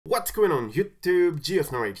What's going on YouTube?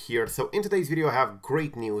 Unc0ver here. So in today's video I have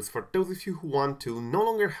great news for those of you who want to no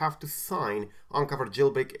longer have to sign Unc0ver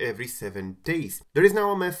Jailbreak every 7 days. There is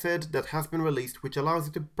now a method that has been released which allows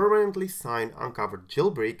you to permanently sign Unc0ver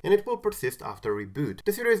Jailbreak, and it will persist after reboot.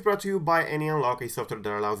 This video is brought to you by AnyUnlock, a software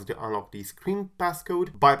that allows you to unlock the screen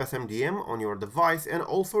passcode, bypass MDM on your device, and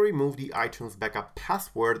also remove the iTunes backup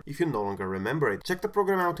password if you no longer remember it. Check the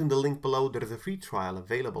program out in the link below. There is a free trial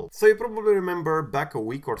available. So you probably remember back a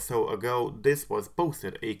week or so ago, this was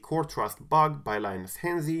posted, a CoreTrust bug by Linus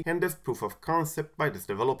Henze and this proof of concept by this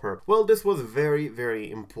developer. Well, this was very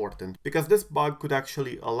important because this bug could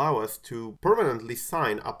actually allow us to permanently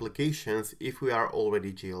sign applications if we are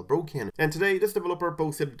already jailbroken. And today this developer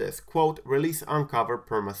posted this, quote, release Unc0ver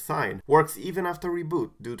perma-sign. Works even after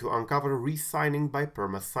reboot due to Unc0ver re-signing by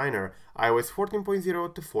perma-signer. iOS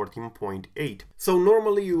 14.0 to 14.8. So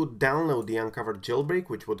normally you would download the Unc0ver Jailbreak,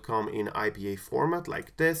 which would come in IPA format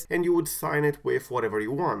like this, and you would sign it with whatever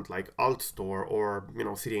you want, like AltStore or,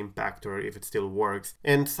 CD Impactor if it still works,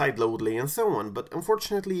 and Sideloadly and so on. But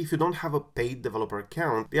unfortunately, if you don't have a paid developer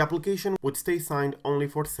account, the application would stay signed only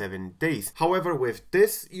for 7 days. However, with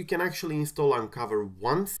this, you can actually install Unc0ver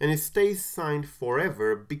once, and it stays signed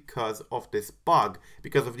forever because of this bug,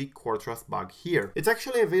 because of the CoreTrust bug here. It's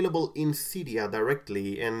actually available in Cydia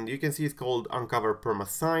directly, and you can see it's called Unc0ver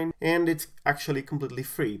perma-sign, and it's actually completely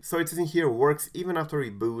free. So it says in here, works even after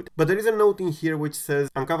reboot, but there is a note in here which says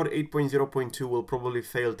Unc0ver 8.0.2 will probably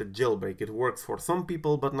fail to jailbreak. It works for some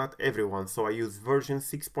people but not everyone, so I use version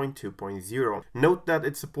 6.2.0. Note that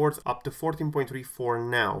it supports up to 14.34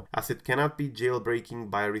 now, as it cannot be jailbreaking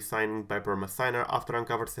by resigning by perma-signer after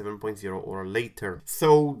Unc0ver 7.0 or later.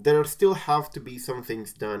 So there still have to be some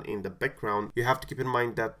things done in the background. You have to keep in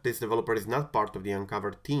mind that this developer is not part of the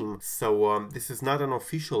Unc0ver team, so this is not an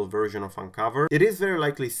official version of Unc0ver. It is very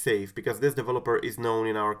likely safe because this developer is known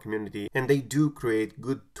in our community and they do create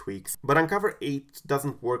good tweaks. But Unc0ver 8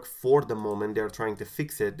 doesn't work for the moment. They're trying to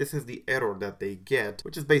fix it. This is the error that they get,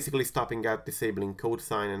 which is basically stopping at disabling code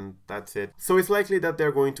sign, and that's it. So it's likely that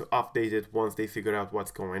they're going to update it once they figure out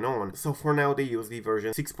what's going on. So for now they use the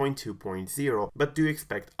version 6.2.0, but do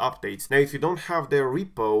expect updates. Now if you don't have their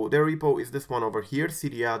repo is this one over here,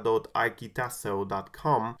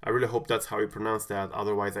 cydia.ikitasso.com. I really hope that's how you pronounce that,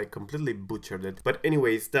 otherwise I completely butchered it. But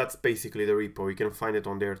anyways, that's basically the repo. You can find it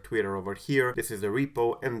on their Twitter over here. This is the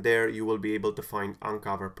repo, and there you will be able to find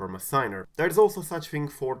Unc0ver perma-signer. There's also such thing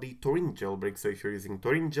for the Taurine jailbreak, so if you're using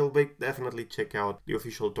Taurine jailbreak, definitely check out the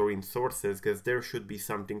official Taurine sources because there should be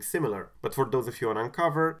something similar. But for those of you on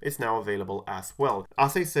Unc0ver, it's now available as well.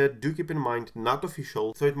 As I said, do keep in mind, not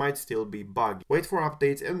official, so it might still be bugged. Wait for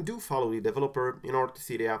updates and do follow the developer in order to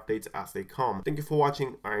see the updates as they come. Thank you for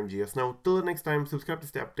watching. I'm GSNow. Till the next time, subscribe to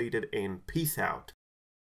stay updated and peace out.